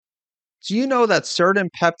Do you know that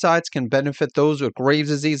certain peptides can benefit those with Graves'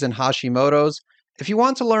 disease and Hashimoto's? If you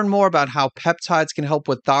want to learn more about how peptides can help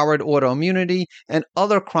with thyroid autoimmunity and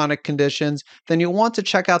other chronic conditions, then you'll want to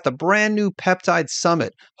check out the brand new Peptide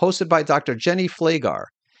Summit hosted by Dr. Jenny Flagar.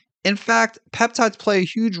 In fact, peptides play a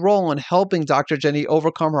huge role in helping Dr. Jenny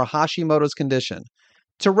overcome her Hashimoto's condition.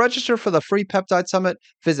 To register for the free Peptide Summit,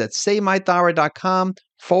 visit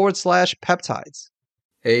savemythyroid.com/peptides.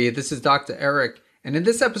 Hey, this is Dr. Eric, and in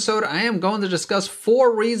this episode, I am going to discuss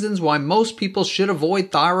 4 reasons why most people should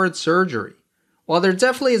avoid thyroid surgery. While there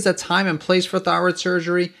definitely is a time and place for thyroid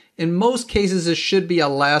surgery, in most cases it should be a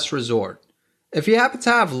last resort. If you happen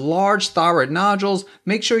to have large thyroid nodules,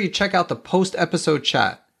 make sure you check out the post-episode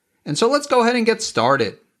chat. And so let's go ahead and get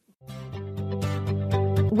started.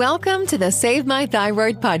 Welcome to the Save My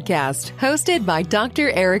Thyroid podcast, hosted by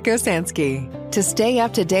Dr. Eric Osansky. To stay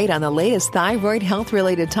up to date on the latest thyroid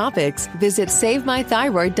health-related topics, visit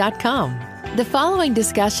SaveMyThyroid.com. The following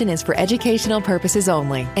discussion is for educational purposes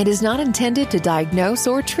only and is not intended to diagnose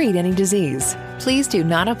or treat any disease. Please do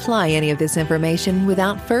not apply any of this information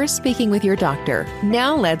without first speaking with your doctor.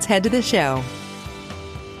 Now let's head to the show.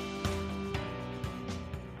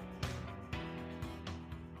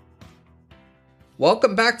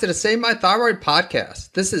 Welcome back to the Save My Thyroid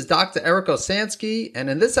podcast. This is Dr. Eric Osansky,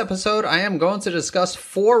 and in this episode, I am going to discuss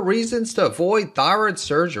 4 reasons to avoid thyroid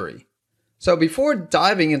surgery. So before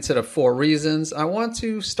diving into the 4 reasons, I want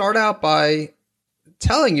to start out by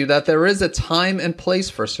telling you that there is a time and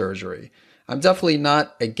place for surgery. I'm definitely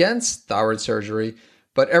not against thyroid surgery,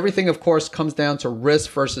 but everything, of course, comes down to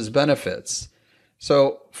risk versus benefits.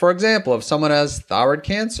 So, for example, if someone has thyroid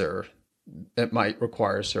cancer, it might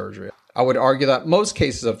require surgery. I would argue that most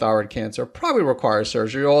cases of thyroid cancer probably require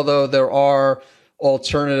surgery, although there are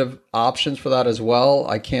alternative options for that as well.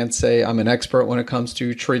 I can't say I'm an expert when it comes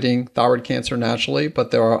to treating thyroid cancer naturally,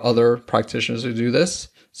 but there are other practitioners who do this.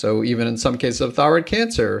 So even in some cases of thyroid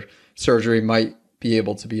cancer, surgery might be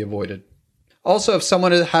able to be avoided. Also, if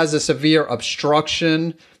someone has a severe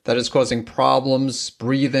obstruction that is causing problems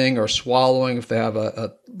breathing or swallowing, if they have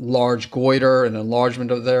a large goiter, an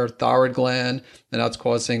enlargement of their thyroid gland, and that's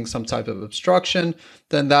causing some type of obstruction,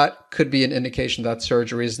 then that could be an indication that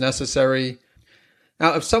surgery is necessary.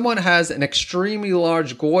 Now, if someone has an extremely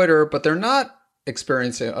large goiter, but they're not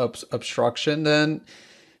experiencing obstruction, then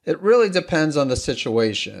it really depends on the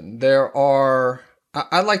situation.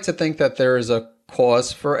 I like to think that there is a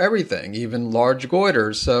cause for everything, even large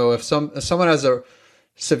goiters. So if someone has a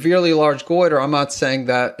severely large goiter, I'm not saying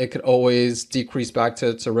that it could always decrease back to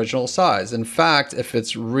its original size. In fact, if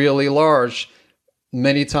it's really large,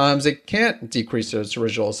 many times it can't decrease to its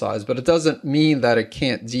original size, but it doesn't mean that it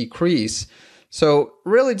can't decrease. So it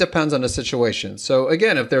really depends on the situation. So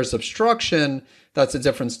again, if there's obstruction, that's a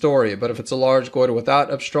different story. But if it's a large goiter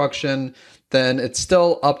without obstruction, then it's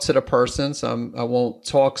still up to the person. So I won't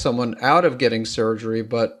talk someone out of getting surgery,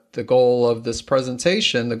 but the goal of this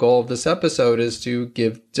presentation, the goal of this episode is to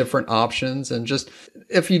give different options. And just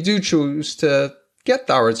if you do choose to get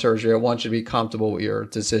thyroid surgery, I want you to be comfortable with your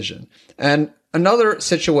decision. And another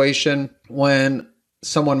situation when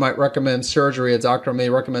someone might recommend surgery, a doctor may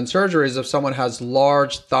recommend surgery, is if someone has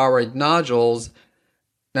large thyroid nodules.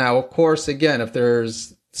 Now, of course, again, if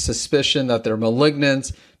there's suspicion that they're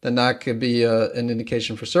malignant, then that could be an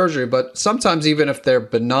indication for surgery. But sometimes even if they're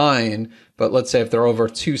benign, but let's say if they're over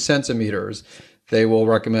 2 centimeters, they will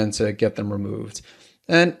recommend to get them removed.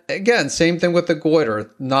 And again, same thing with the goiter.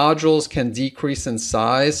 Nodules can decrease in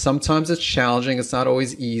size. Sometimes it's challenging. It's not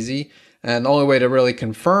always easy. And the only way to really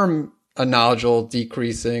confirm a nodule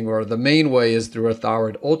decreasing, or the main way, is through a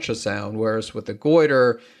thyroid ultrasound. Whereas with the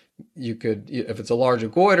goiter, you could, if it's a larger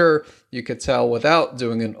goiter, you could tell without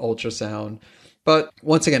doing an ultrasound. But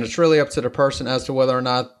once again, it's really up to the person as to whether or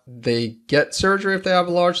not they get surgery if they have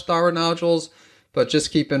large thyroid nodules. But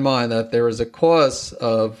just keep in mind that there is a cause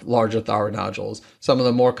of larger thyroid nodules. Some of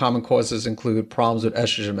the more common causes include problems with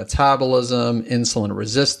estrogen metabolism, insulin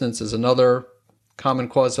resistance is another common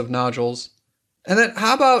cause of nodules. And then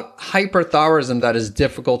how about hyperthyroidism that is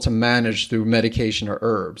difficult to manage through medication or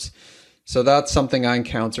herbs? So that's something I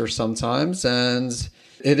encounter sometimes, and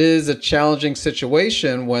it is a challenging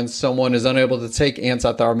situation when someone is unable to take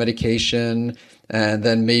anti-thyroid medication, and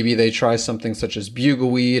then maybe they try something such as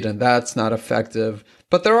bugleweed, and that's not effective.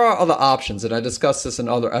 But there are other options, and I discussed this in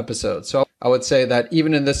other episodes. So I would say that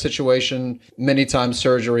even in this situation, many times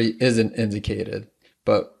surgery isn't indicated.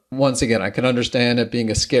 But once again, I can understand it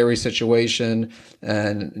being a scary situation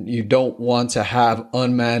and you don't want to have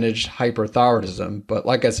unmanaged hyperthyroidism. But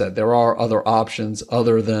like I said, there are other options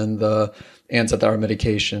other than the anti-thyroid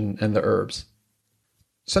medication and the herbs.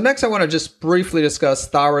 So next I want to just briefly discuss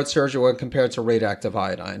thyroid surgery when compared to radioactive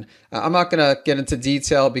iodine. I'm not going to get into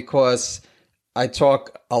detail because I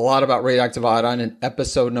talk a lot about radioactive iodine in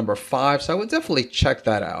episode number 5, so I would definitely check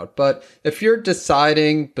that out. But if you're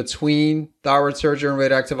deciding between thyroid surgery and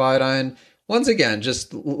radioactive iodine, once again,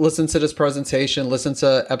 just listen to this presentation, listen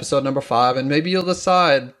to episode number 5, and maybe you'll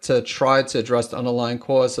decide to try to address the underlying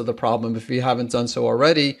cause of the problem if you haven't done so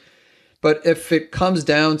already. But if it comes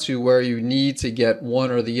down to where you need to get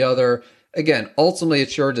one or the other, again, ultimately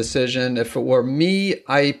it's your decision. If it were me,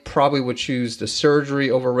 I probably would choose the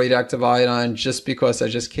surgery over radioactive iodine just because I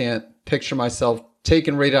just can't picture myself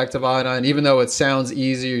taking radioactive iodine. Even though it sounds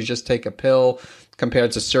easy, you just take a pill.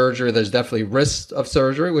 Compared to surgery, there's definitely risks of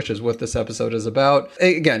surgery, which is what this episode is about.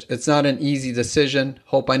 Again, it's not an easy decision.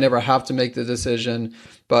 Hope I never have to make the decision.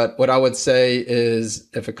 But what I would say is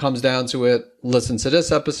if it comes down to it, listen to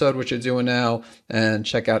this episode, which you're doing now, and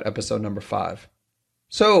check out episode number 5.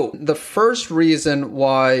 So the first reason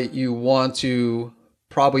why you want to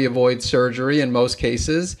probably avoid surgery in most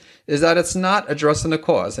cases is that it's not addressing the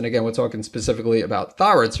cause. And again, we're talking specifically about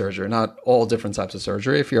thyroid surgery, not all different types of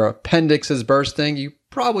surgery. If your appendix is bursting, you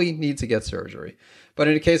probably need to get surgery. But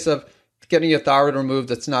in the case of getting your thyroid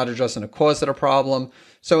removed, it's not addressing the cause of the problem.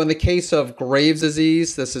 So in the case of Graves'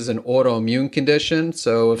 disease, this is an autoimmune condition.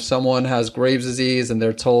 So if someone has Graves' disease and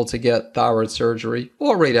they're told to get thyroid surgery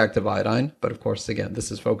or radioactive iodine, but of course, again,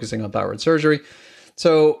 this is focusing on thyroid surgery.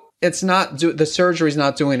 So it's not the surgery is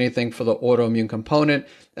not doing anything for the autoimmune component.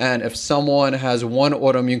 And if someone has one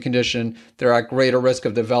autoimmune condition, they're at greater risk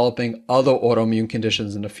of developing other autoimmune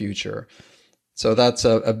conditions in the future. So that's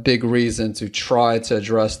a big reason to try to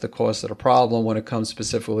address the cause of the problem when it comes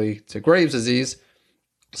specifically to Graves' disease.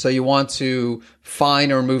 So you want to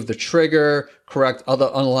find or remove the trigger, correct other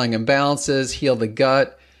underlying imbalances, heal the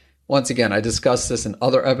gut. Once again, I discussed this in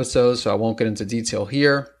other episodes, so I won't get into detail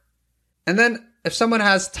here. And then if someone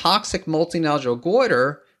has toxic multinodular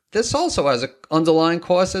goiter, this also has an underlying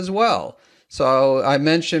cause as well. So I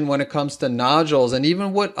mentioned when it comes to nodules and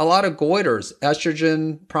even with a lot of goiters,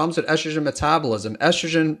 problems with estrogen metabolism,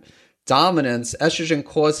 estrogen dominance, estrogen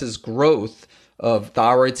causes growth of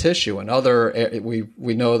thyroid tissue and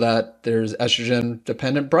we know that there's estrogen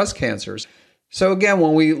dependent breast cancers. So again,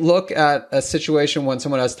 when we look at a situation when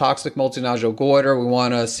someone has toxic multinodular goiter, we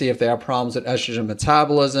want to see if they have problems with estrogen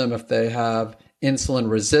metabolism, if they have insulin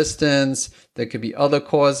resistance. There could be other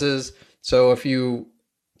causes. So if you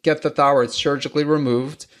get the thyroid surgically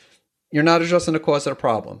removed, you're not addressing the cause of the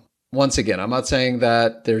problem. Once again, I'm not saying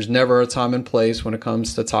that there's never a time and place when it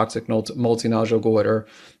comes to toxic multinodular goiter,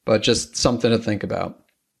 but just something to think about.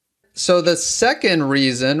 So the second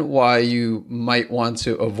reason why you might want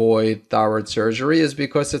to avoid thyroid surgery is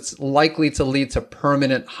because it's likely to lead to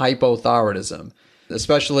permanent hypothyroidism,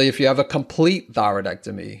 especially if you have a complete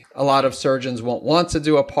thyroidectomy. A lot of surgeons won't want to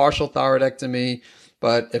do a partial thyroidectomy,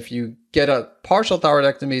 but if you get a partial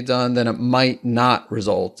thyroidectomy done, then it might not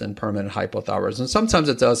result in permanent hypothyroidism. Sometimes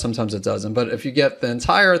it does, sometimes it doesn't. But if you get the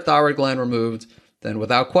entire thyroid gland removed, then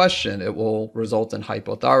without question, it will result in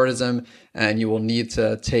hypothyroidism, and you will need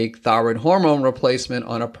to take thyroid hormone replacement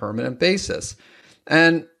on a permanent basis.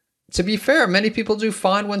 And to be fair, many people do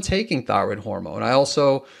fine when taking thyroid hormone. I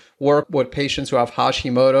also work with patients who have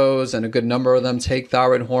Hashimoto's, and a good number of them take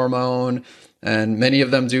thyroid hormone, and many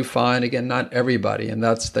of them do fine. Again, not everybody, and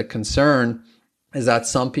that's the concern, is that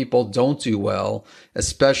some people don't do well,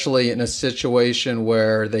 especially in a situation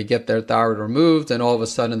where they get their thyroid removed and all of a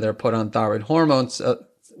sudden they're put on thyroid hormones.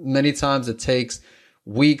 Many times it takes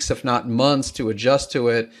weeks, if not months, to adjust to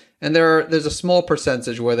it. And there's a small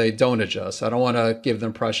percentage where they don't adjust. I don't want to give the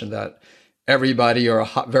impression that everybody or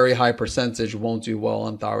a very high percentage won't do well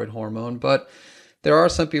on thyroid hormone, but there are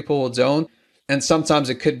some people who don't. And sometimes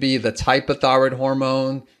it could be the type of thyroid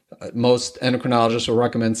hormone. Most endocrinologists will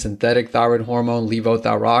recommend synthetic thyroid hormone,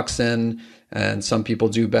 levothyroxine, and some people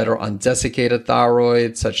do better on desiccated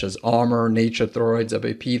thyroid, such as Armour, Nature Thyroid,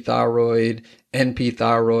 WP Thyroid, NP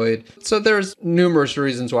Thyroid. So there's numerous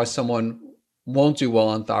reasons why someone won't do well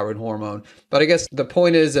on thyroid hormone. But I guess the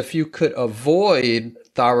point is, if you could avoid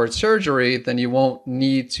thyroid surgery, then you won't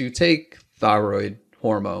need to take thyroid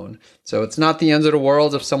hormone. So it's not the end of the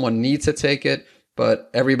world if someone needs to take it, but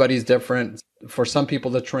everybody's different. For some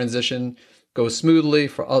people, the transition goes smoothly.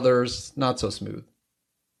 For others, not so smooth.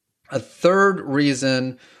 A third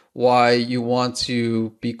reason why you want to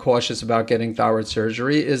be cautious about getting thyroid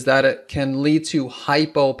surgery is that it can lead to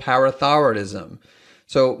hypoparathyroidism.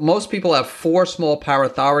 So most people have 4 small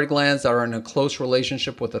parathyroid glands that are in a close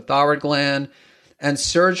relationship with the thyroid gland, and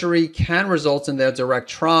surgery can result in their direct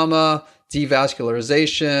trauma,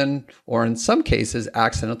 devascularization, or in some cases,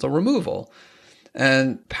 accidental removal.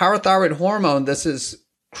 And parathyroid hormone, this is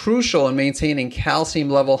crucial in maintaining calcium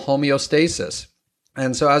level homeostasis.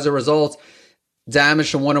 And so as a result,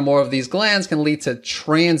 damage to one or more of these glands can lead to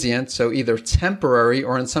transient, so either temporary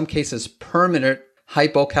or in some cases permanent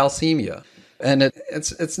hypocalcemia. And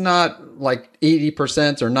it's not like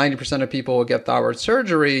 80% or 90% of people who get thyroid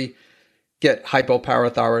surgery get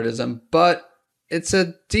hypoparathyroidism, but it's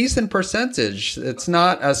a decent percentage. It's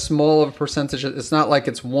not as small of a percentage. It's not like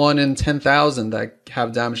it's 1 in 10,000 that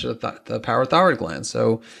have damage to the parathyroid gland.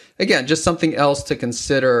 So again, just something else to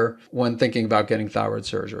consider when thinking about getting thyroid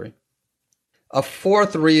surgery. A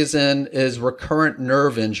fourth reason is recurrent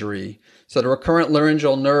nerve injury. So the recurrent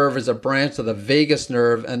laryngeal nerve is a branch of the vagus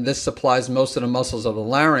nerve, and this supplies most of the muscles of the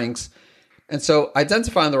larynx. And so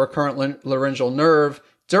identifying the recurrent laryngeal nerve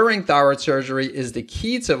during thyroid surgery is the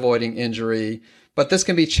key to avoiding injury. But this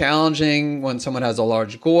can be challenging when someone has a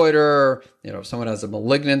large goiter, if someone has a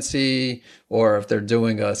malignancy, or if they're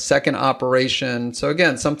doing a second operation. So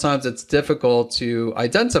again, sometimes it's difficult to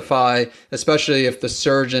identify, especially if the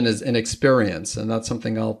surgeon is inexperienced. And that's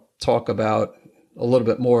something I'll talk about a little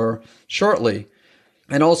bit more shortly.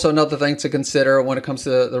 And also another thing to consider when it comes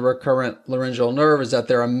to the recurrent laryngeal nerve is that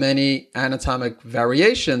there are many anatomic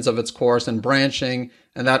variations of its course and branching,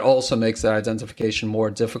 and that also makes that identification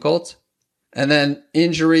more difficult. And then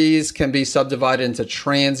injuries can be subdivided into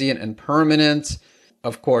transient and permanent.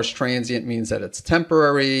 Of course, transient means that it's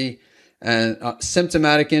temporary. And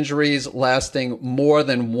symptomatic injuries lasting more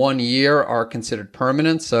than 1 year are considered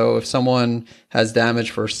permanent. So if someone has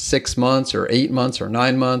damage for 6 months or 8 months or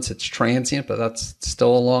 9 months, it's transient, but that's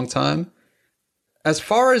still a long time. As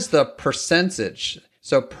far as the percentage,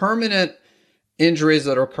 so permanent injuries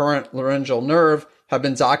of the recurrent laryngeal nerve have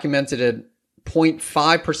been documented in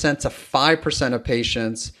 0.5% to 5% of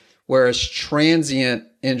patients, whereas transient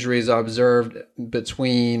injuries are observed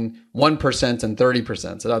between 1% and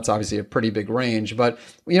 30%. So that's obviously a pretty big range. But,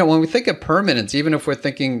 when we think of permanence, even if we're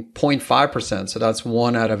thinking 0.5%, so that's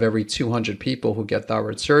 1 out of every 200 people who get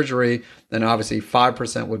thyroid surgery, then obviously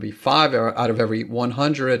 5% would be 5 out of every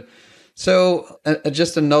 100. So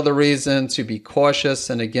just another reason to be cautious.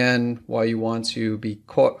 And again, why you want to be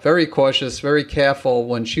very cautious, very careful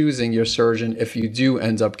when choosing your surgeon if you do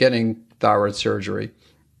end up getting thyroid surgery.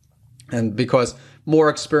 And because more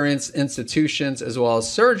experienced institutions as well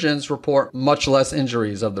as surgeons report much less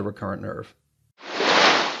injuries of the recurrent nerve.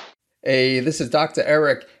 Hey, this is Dr.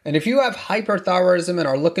 Eric. And if you have hyperthyroidism and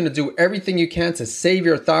are looking to do everything you can to save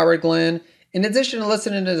your thyroid gland, in addition to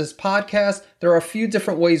listening to this podcast, there are a few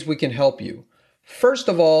different ways we can help you. First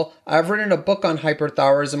of all, I've written a book on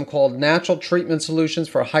hyperthyroidism called Natural Treatment Solutions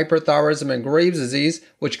for Hyperthyroidism and Graves' Disease,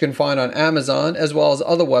 which you can find on Amazon, as well as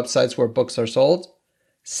other websites where books are sold.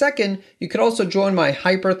 Second, you can also join my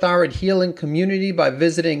hyperthyroid healing community by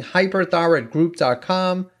visiting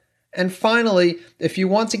hyperthyroidgroup.com. And finally, if you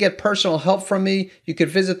want to get personal help from me, you could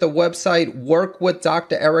visit the website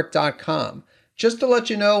workwithdreric.com. Just to let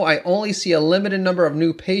you know, I only see a limited number of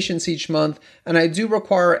new patients each month, and I do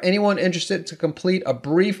require anyone interested to complete a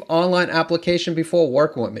brief online application before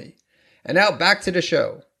working with me. And now back to the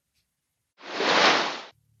show.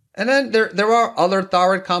 And then there are other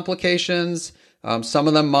thyroid complications, some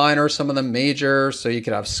of them minor, some of them major. So you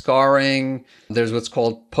could have scarring. There's what's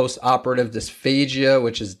called postoperative dysphagia,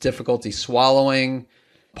 which is difficulty swallowing.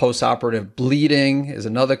 Postoperative bleeding is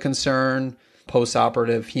another concern.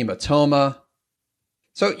 Postoperative hematoma.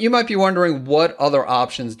 So you might be wondering, what other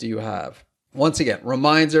options do you have? Once again,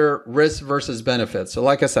 reminder, risk versus benefits. So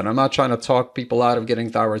like I said, I'm not trying to talk people out of getting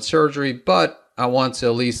thyroid surgery, but I want to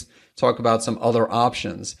at least talk about some other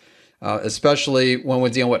options, especially when we're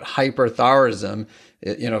dealing with hyperthyroidism.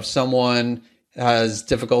 If someone has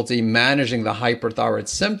difficulty managing the hyperthyroid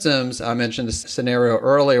symptoms, I mentioned a scenario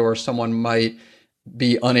earlier where someone might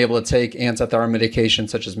be unable to take antithyroid medication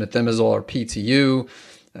such as methimazole or PTU,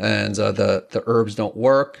 and the herbs don't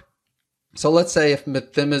work. So let's say if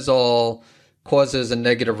methimazole causes a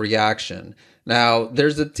negative reaction. Now,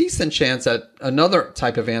 there's a decent chance that another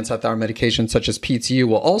type of antithyroid medication such as PTU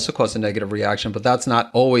will also cause a negative reaction, but that's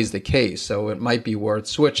not always the case. So it might be worth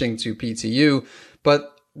switching to PTU.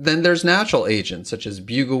 But then there's natural agents such as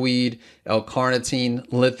bugleweed, L-carnitine,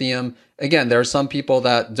 lithium. Again, there are some people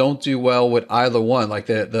that don't do well with either one. Like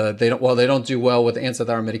they don't do well with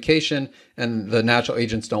antithyroid medication, and the natural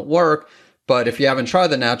agents don't work. But if you haven't tried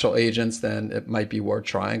the natural agents, then it might be worth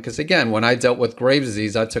trying. Because again, when I dealt with Graves'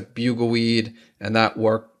 disease, I took bugleweed, and that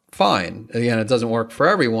worked fine. Again, it doesn't work for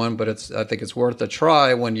everyone, but I think it's worth a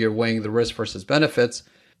try when you're weighing the risk versus benefits.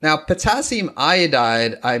 Now, potassium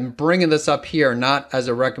iodide, I'm bringing this up here not as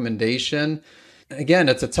a recommendation. again,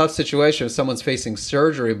 it's a tough situation if someone's facing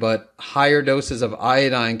surgery, but higher doses of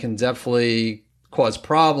iodine can definitely cause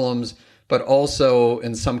problems. But also,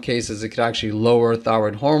 in some cases, it could actually lower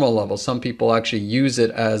thyroid hormone levels. Some people actually use it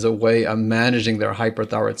as a way of managing their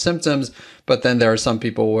hyperthyroid symptoms. But then there are some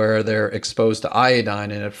people where they're exposed to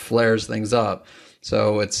iodine and it flares things up.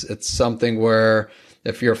 So it's something where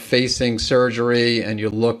if you're facing surgery and you're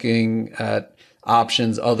looking at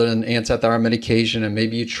options other than antithyroid medication, and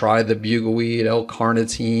maybe you tried the bugleweed,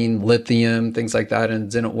 L-carnitine, lithium, things like that, and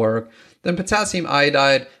it didn't work, then potassium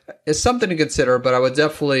iodide is something to consider, but I would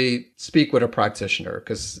definitely speak with a practitioner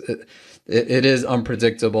because it is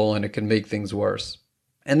unpredictable and it can make things worse.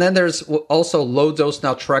 And then there's also low dose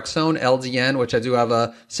naltrexone, LDN, which I do have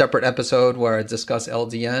a separate episode where I discuss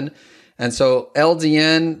LDN. And so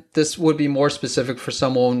LDN, this would be more specific for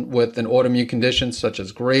someone with an autoimmune condition such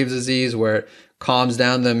as Graves' disease, where it calms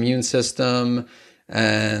down the immune system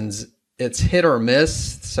and it's hit or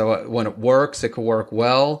miss. So when it works, it could work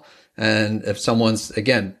well. And if someone's,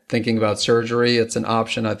 again, thinking about surgery, it's an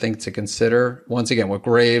option, I think, to consider. Once again, with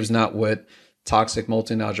Graves, not with toxic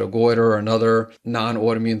multinodular goiter or another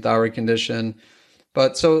non-autoimmune thyroid condition.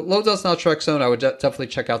 But so low-dose naltrexone, I would definitely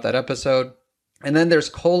check out that episode. And then there's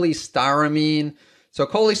cholestyramine. So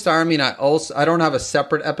cholestyramine, I don't have a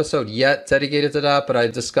separate episode yet dedicated to that, but I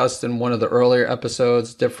discussed in one of the earlier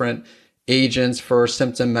episodes different agents for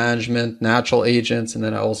symptom management, natural agents, and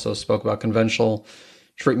then I also spoke about conventional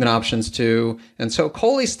treatment options too. And so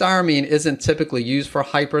cholestyramine isn't typically used for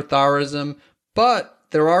hyperthyroidism, but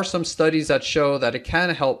there are some studies that show that it can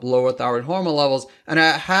help lower thyroid hormone levels. And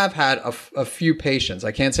I have had a few patients.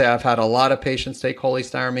 I can't say I've had a lot of patients take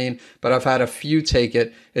cholestyramine, but I've had a few take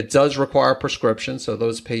it. It does require a prescription. So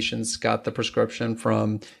those patients got the prescription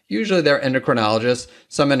from usually their endocrinologist.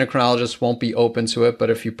 Some endocrinologists won't be open to it, but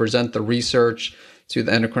if you present the research to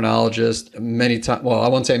the endocrinologist many times, well, I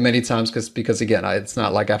won't say many times because again, it's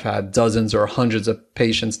not like I've had dozens or hundreds of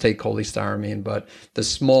patients take cholestyramine, but the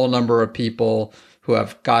small number of people who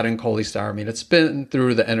have gotten cholestyramine, it's been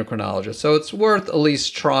through the endocrinologist. So it's worth at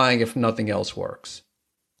least trying if nothing else works.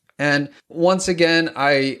 And once again,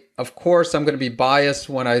 of course, I'm going to be biased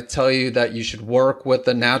when I tell you that you should work with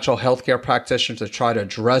the natural healthcare practitioner to try to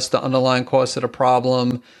address the underlying cause of the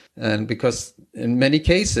problem. And because in many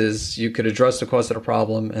cases, you could address the cause of the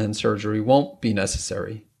problem and surgery won't be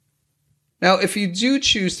necessary. Now, if you do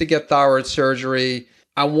choose to get thyroid surgery,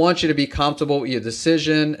 I want you to be comfortable with your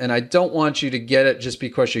decision, and I don't want you to get it just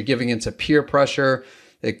because you're giving into peer pressure.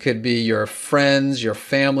 It could be your friends, your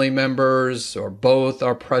family members, or both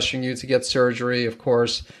are pressuring you to get surgery. Of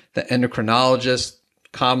course, the endocrinologist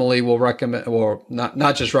commonly will recommend, or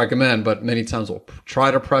not just recommend, but many times will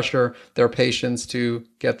try to pressure their patients to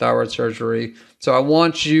get thyroid surgery. So I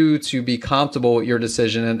want you to be comfortable with your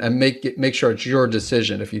decision and make sure it's your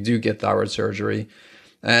decision if you do get thyroid surgery.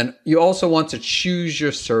 And you also want to choose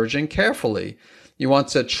your surgeon carefully. You want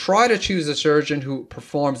to try to choose a surgeon who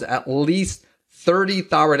performs at least 30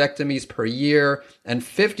 thyroidectomies per year, and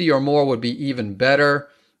 50 or more would be even better.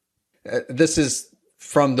 This is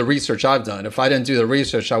from the research I've done. If I didn't do the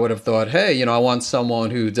research, I would have thought, hey, I want someone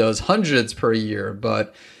who does hundreds per year.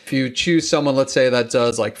 But if you choose someone, let's say, that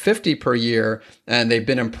does like 50 per year and they've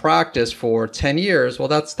been in practice for 10 years, well,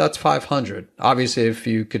 that's 500. Obviously, if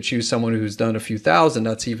you could choose someone who's done a few thousand,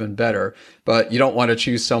 that's even better. But you don't want to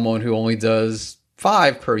choose someone who only does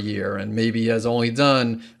 5 per year and maybe has only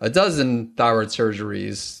done a dozen thyroid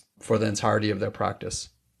surgeries for the entirety of their practice.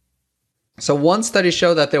 So one study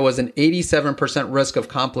showed that there was an 87% risk of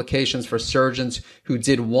complications for surgeons who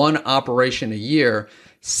did one operation a year,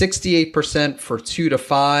 68% for 2 to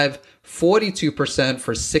 5, 42%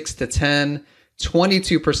 for 6 to 10,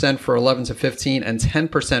 22% for 11 to 15, and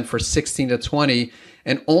 10% for 16 to 20.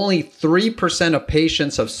 And only 3% of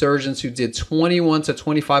patients of surgeons who did 21 to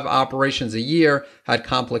 25 operations a year had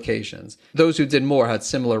complications. Those who did more had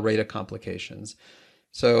similar rate of complications.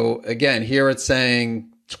 So again, here it's saying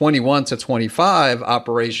 21 to 25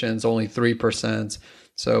 operations, only 3%.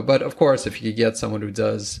 So, but of course, if you could get someone who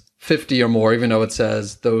does 50 or more, even though it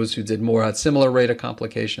says those who did more had similar rate of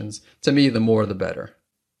complications, to me, the more the better.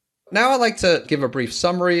 Now I'd like to give a brief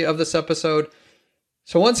summary of this episode.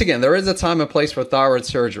 So once again, there is a time and place for thyroid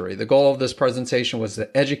surgery. The goal of this presentation was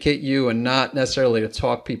to educate you and not necessarily to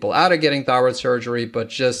talk people out of getting thyroid surgery, but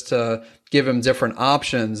just to give them different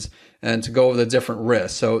options and to go over the different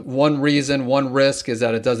risks. So one risk is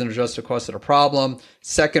that it doesn't address the cause of the problem.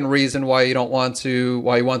 Second reason why you want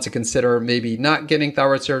to consider maybe not getting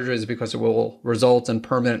thyroid surgery is because it will result in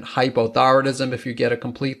permanent hypothyroidism if you get a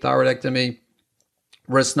complete thyroidectomy.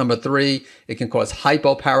 Risk number 3, it can cause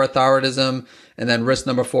hypoparathyroidism. And then risk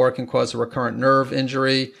number 4, it can cause a recurrent nerve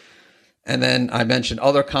injury. And then I mentioned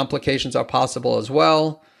other complications are possible as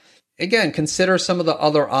well. Again, consider some of the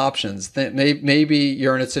other options. Maybe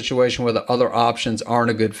you're in a situation where the other options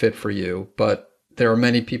aren't a good fit for you, but there are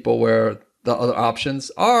many people where the other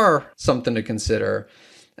options are something to consider.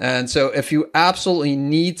 And so if you absolutely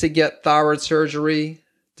need to get thyroid surgery,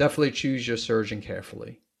 definitely choose your surgeon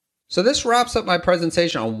carefully. So this wraps up my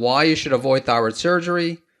presentation on why you should avoid thyroid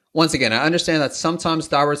surgery. Once again, I understand that sometimes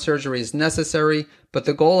thyroid surgery is necessary, but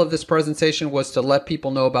the goal of this presentation was to let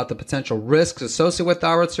people know about the potential risks associated with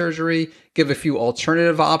thyroid surgery, give a few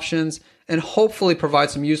alternative options, and hopefully provide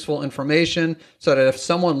some useful information so that if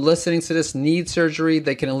someone listening to this needs surgery,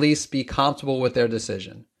 they can at least be comfortable with their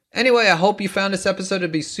decision. Anyway, I hope you found this episode to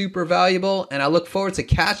be super valuable, and I look forward to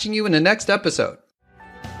catching you in the next episode.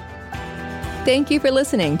 Thank you for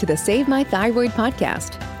listening to the Save My Thyroid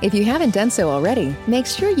podcast. If you haven't done so already, make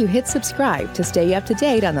sure you hit subscribe to stay up to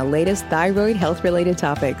date on the latest thyroid health-related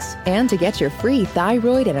topics. And to get your free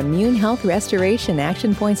thyroid and immune health restoration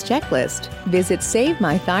action points checklist, visit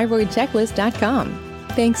SaveMyThyroidChecklist.com.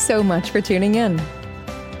 Thanks so much for tuning in.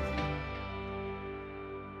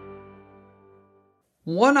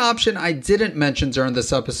 One option I didn't mention during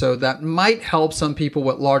this episode that might help some people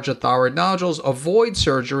with larger thyroid nodules avoid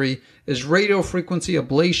surgery is radiofrequency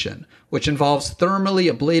ablation, which involves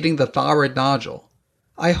thermally ablating the thyroid nodule.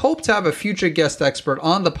 I hope to have a future guest expert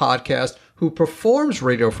on the podcast who performs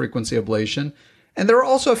radiofrequency ablation, and there are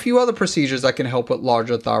also a few other procedures that can help with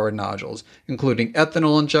larger thyroid nodules, including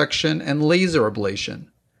ethanol injection and laser ablation.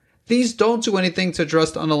 These don't do anything to address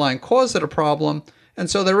the underlying cause of the problem, and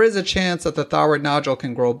so there is a chance that the thyroid nodule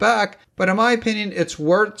can grow back, but in my opinion, it's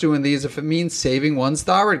worth doing these if it means saving one's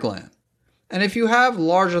thyroid gland. And if you have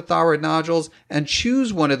larger thyroid nodules and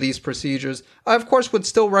choose one of these procedures, I of course would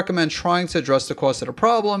still recommend trying to address the cause of the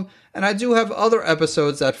problem, and I do have other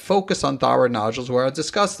episodes that focus on thyroid nodules where I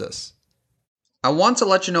discuss this. I want to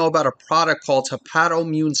let you know about a product called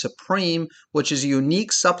Hepatoimmune Supreme, which is a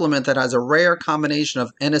unique supplement that has a rare combination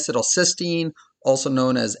of N-acetylcysteine, also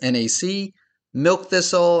known as NAC, milk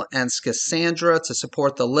thistle, and schisandra to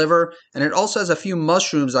support the liver, and it also has a few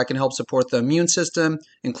mushrooms that can help support the immune system,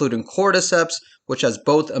 including cordyceps, which has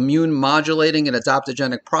both immune modulating and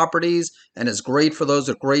adaptogenic properties and is great for those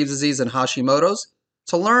with Graves' disease and Hashimoto's.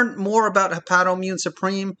 To learn more about Hepatoimmune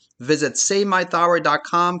Supreme, visit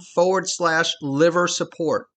SaveMyThyroid.com/liver support.